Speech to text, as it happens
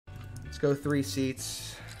Let's go 3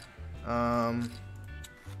 seats.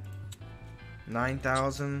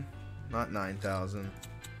 9,000. Not 9,000.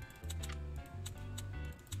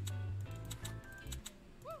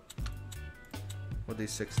 We'll do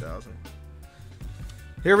 6,000.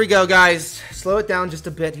 Here we go, guys. Slow it down just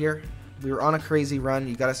a bit here. We were on a crazy run.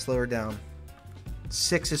 You gotta slow her down.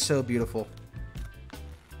 6 is so beautiful.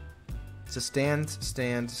 So stand,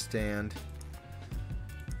 stand, stand.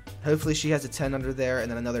 Hopefully she has a 10 under there,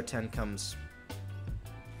 and then another 10 comes.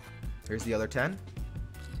 Here's the other 10.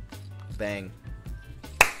 Bang.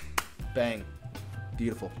 Bang.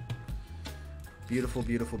 Beautiful. Beautiful,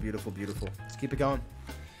 beautiful, beautiful, beautiful. Let's keep it going.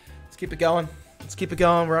 Let's keep it going. Let's keep it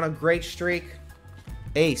going. We're on a great streak.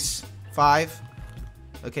 Ace. 5.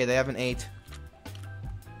 Okay, they have an 8.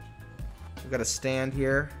 We've got a stand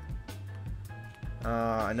here.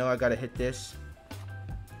 I know I gotta hit this.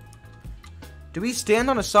 Do we stand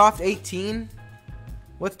on a soft 18?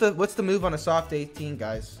 What's the move on a soft 18,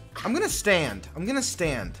 guys? I'm gonna stand. I'm gonna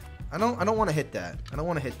stand. I don't want to hit that. I don't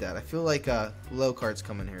want to hit that. I feel like low cards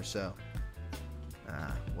coming here, so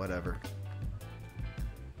whatever.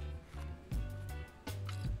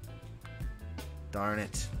 Darn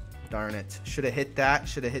it. Darn it. Should have hit that.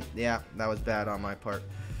 Should have hit. Yeah, that was bad on my part.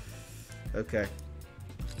 Okay.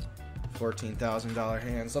 $14,000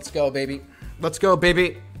 hands. Let's go, baby. Let's go,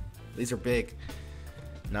 baby. These are big.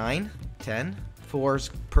 9, 10, 4's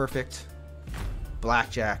perfect.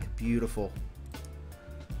 Blackjack, beautiful.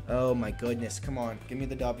 Oh my goodness, come on. Give me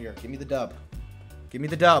the dub here. Give me the dub. Give me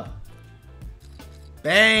the dub.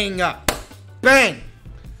 Bang! Bang!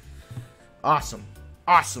 Awesome.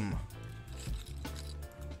 Awesome.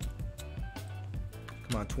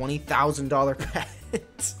 Come on, $20,000 bet.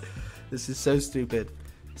 This is so stupid.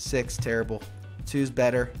 6, terrible. 2's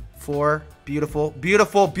better. 4, beautiful,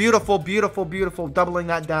 beautiful, beautiful, beautiful, beautiful. Doubling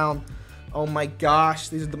that down. Oh my gosh,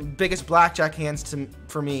 these are the biggest blackjack hands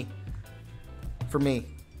for me. For me.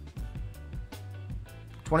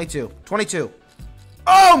 22, 22.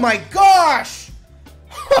 Oh my gosh!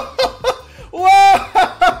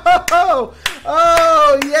 Whoa!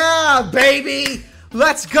 Oh yeah, baby!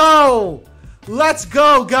 Let's go! Let's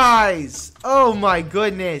go, guys! Oh my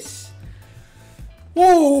goodness!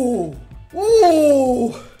 Woo!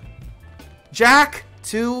 Woo! Jack,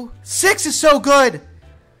 2, 6 is so good.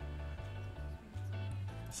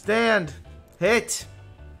 Stand. Hit.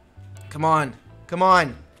 Come on. Come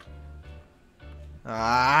on.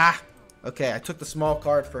 Ah. Okay, I took the small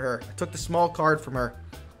card for her. I took the small card from her.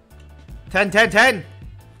 10, 10, 10.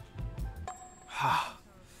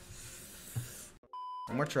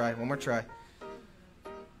 One more try. One more try.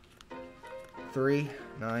 3,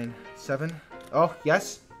 9, 7. Oh,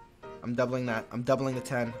 yes. I'm doubling that. I'm doubling the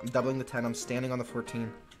 10. I'm doubling the 10. I'm standing on the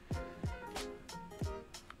 14.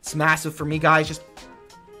 It's massive for me, guys. Just...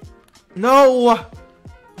 No!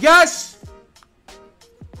 Yes!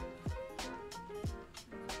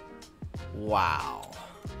 Wow.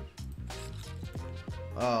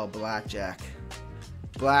 Oh, Blackjack.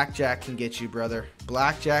 Blackjack can get you, brother.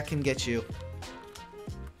 Blackjack can get you.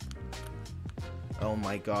 Oh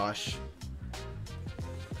my gosh.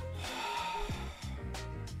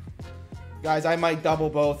 Guys, I might double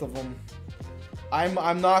both of them.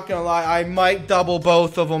 I'm not gonna lie, I might double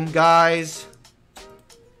both of them, guys.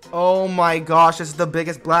 Oh my gosh, this is the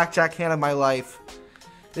biggest blackjack hand of my life.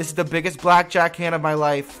 This is the biggest blackjack hand of my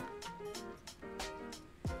life.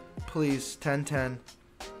 Please, 10, 10.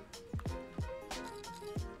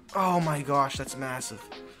 Oh my gosh, that's massive.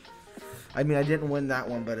 I mean, I didn't win that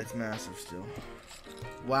one, but it's massive still.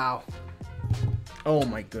 Wow. Oh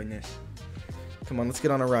my goodness. Come on, let's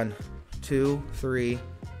get on a run. 2, 3.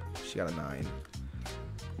 She got a 9.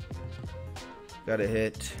 Got to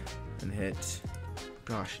hit and hit.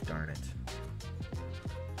 Gosh darn it.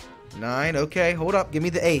 9. Okay, hold up. Give me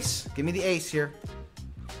the ace. Give me the ace here.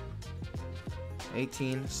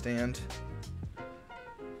 18. Stand.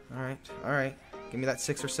 All right. All right. Give me that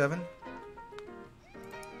 6 or 7.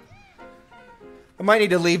 I might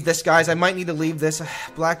need to leave this, guys. I might need to leave this.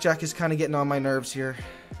 Blackjack is kind of getting on my nerves here.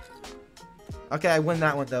 Okay, I win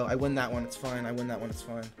that one, though. I win that one. It's fine. I win that one. It's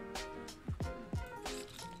fine.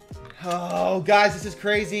 Oh, guys, this is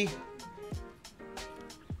crazy.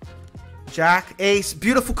 Jack, ace.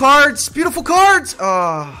 Beautiful cards. Beautiful cards.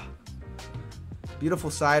 Oh. Beautiful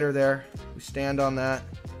cider there. We stand on that.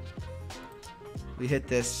 We hit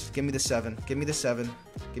this. Give me the 7. Give me the 7.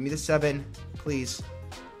 Give me the 7, please.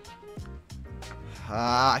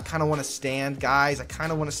 I kind of want to stand, guys. I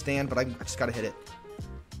kind of want to stand, but I just got to hit it.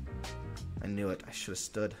 I knew it. I should have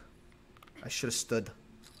stood. I should have stood.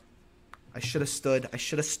 I should have stood. I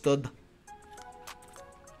should have stood.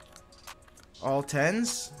 All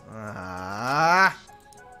 10s? Ah.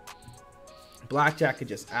 Blackjack could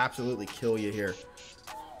just absolutely kill you here.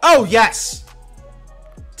 Oh, yes!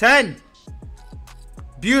 10!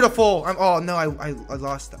 Beautiful! Oh, no, I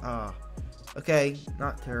lost. Okay,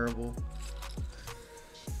 not terrible.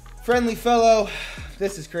 Friendly fellow.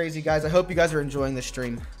 This is crazy, guys. I hope you guys are enjoying this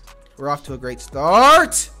stream. We're off to a great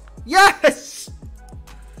start. Yes!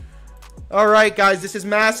 Alright, guys. This is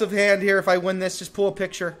massive hand here. If I win this, just pull a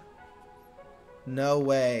picture. No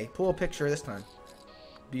way. Pull a picture this time.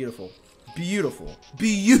 Beautiful. Beautiful.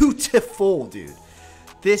 Beautiful, dude.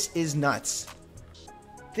 This is nuts.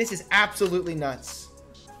 This is absolutely nuts.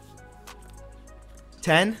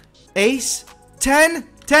 10. Ace. 10.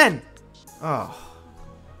 10. Oh.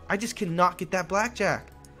 I just cannot get that blackjack.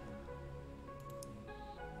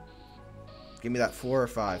 Give me that 4 or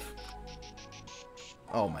 5.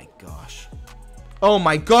 Oh my gosh. Oh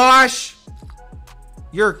my gosh.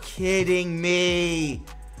 You're kidding me.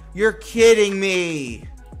 You're kidding me.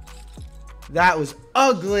 That was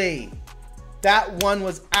ugly. That one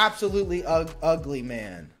was absolutely ugly,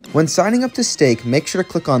 man. When signing up to stake, make sure to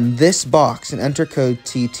click on this box and enter code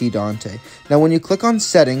ttdante. Now, when you click on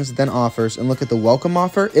settings, then offers, and look at the welcome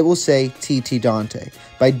offer, it will say ttdante.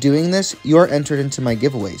 By doing this, you are entered into my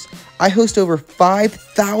giveaways. I host over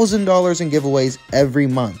 $5,000 in giveaways every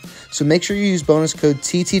month. So make sure you use bonus code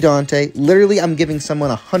ttdante. Literally, I'm giving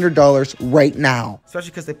someone $100 right now.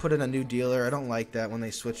 Especially because they put in a new dealer. I don't like that when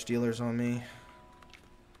they switch dealers on me.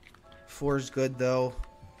 4 is good, though.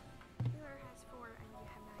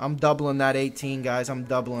 I'm doubling that 18, guys. I'm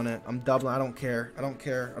doubling it. I'm doubling. I don't care. I don't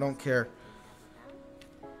care. I don't care.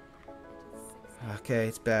 Okay,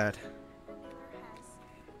 it's bad.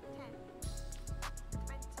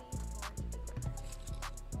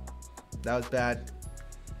 That was bad.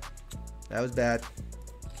 That was bad.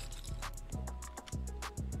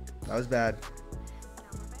 That was bad.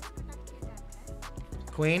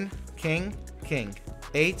 Queen, king, king.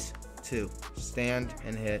 8, 2. Stand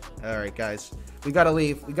and hit. Alright, guys. We gotta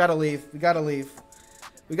leave. We gotta leave. We gotta leave.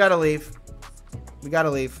 We gotta leave. We gotta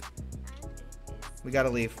leave. We gotta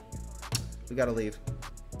leave. We gotta leave.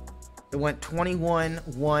 It went 21,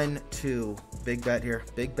 1, 2. Big bet here.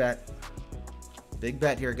 Big bet. Big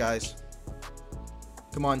bet here, guys.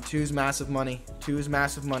 Come on. 2's massive money. 2 is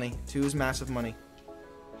massive money. 2 is massive money.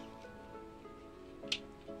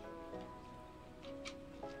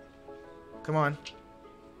 Come on.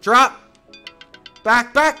 Drop.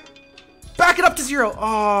 Back, back. Back it up to 0.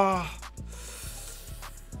 Oh.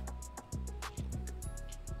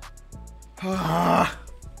 Ah.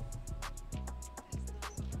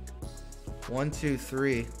 1, 2,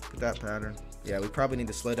 3. Look at that pattern. Yeah, we probably need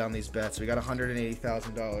to slow down these bets. We got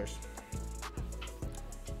 $180,000.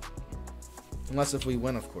 Unless if we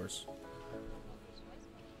win, of course.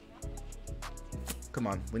 Come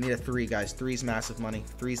on. We need a 3, guys. 3's massive money.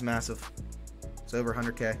 3's massive. It's over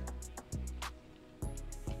 100K.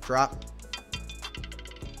 Drop.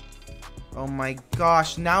 Oh my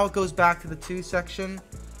gosh. Now it goes back to the 2 section.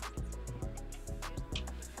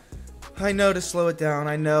 I know to slow it down.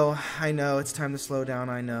 I know. It's time to slow down.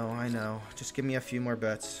 I know. Just give me a few more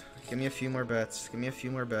bets. Give me a few more bets. Give me a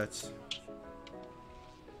few more bets.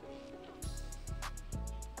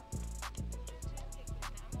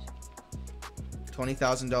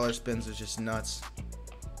 $20,000 spins is just nuts.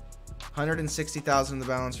 160,000 in the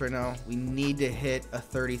balance right now. We need to hit a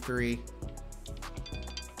 33.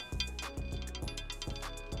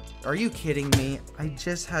 Are you kidding me? I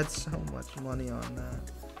just had so much money on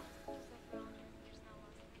that.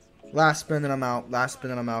 Last spin and I'm out. Last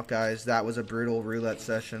spin and I'm out, guys. That was a brutal roulette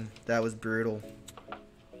session. That was brutal.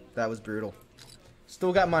 That was brutal.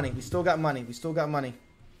 Still got money. We still got money. We still got money.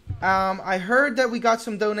 I heard that we got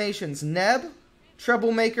some donations. Neb,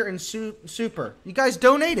 Troublemaker, and Super. You guys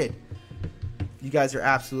donated. You guys are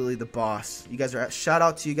absolutely the boss. You guys are... Shout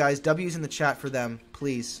out to you guys. W's in the chat for them,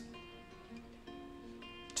 please.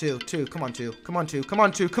 2. Come on, 2. Come on, 2. Come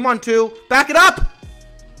on, 2. Come on, 2. Back it up!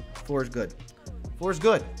 4 is good. 4 is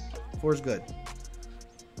good. 4 is good.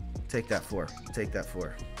 Take that 4. Take that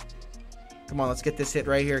 4. Come on, let's get this hit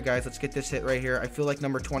right here, guys. Let's get this hit right here. I feel like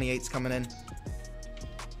number 28's coming in.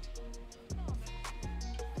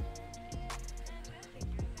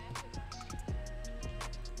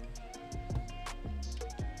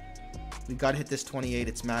 We gotta hit this 28.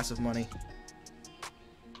 It's massive money.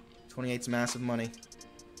 28's massive money.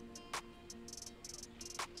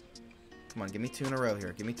 Come on, give me 2 in a row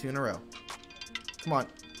here. Give me 2 in a row. Come on.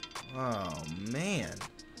 Oh, man.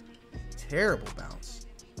 Terrible bounce.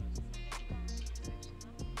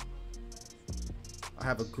 I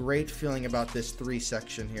have a great feeling about this 3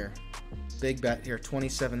 section here. Big bet here,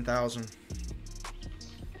 27,000.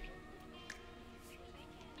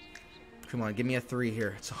 Come on, give me a 3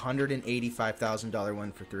 here. It's a $185,000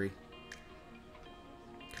 win for 3.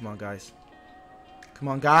 Come on, guys. Come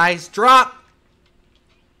on, guys. Drop!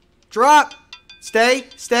 Drop! Stay,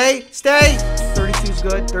 stay, stay! 32 is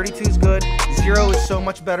good. 32 is good. 0 is so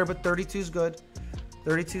much better, but 32 is good.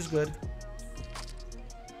 32 is good.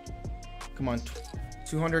 Come on.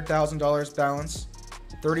 $200,000 balance.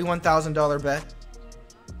 $31,000 bet.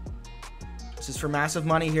 This is for massive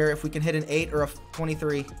money here. If we can hit an 8 or a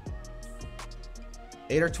 23.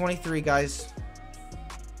 8 or 23, guys.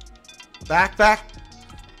 Back, back.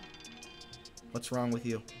 What's wrong with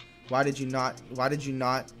you? Why did you not? Why did you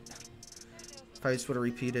not? If I just would have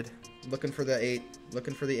repeated. Looking for the 8.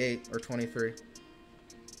 Looking for the 8 or 23.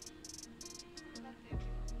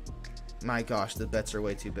 My gosh, the bets are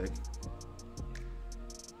way too big.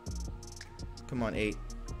 Come on, 8.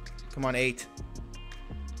 Come on, 8.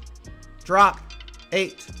 Drop.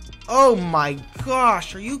 8. Oh my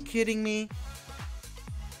gosh, are you kidding me?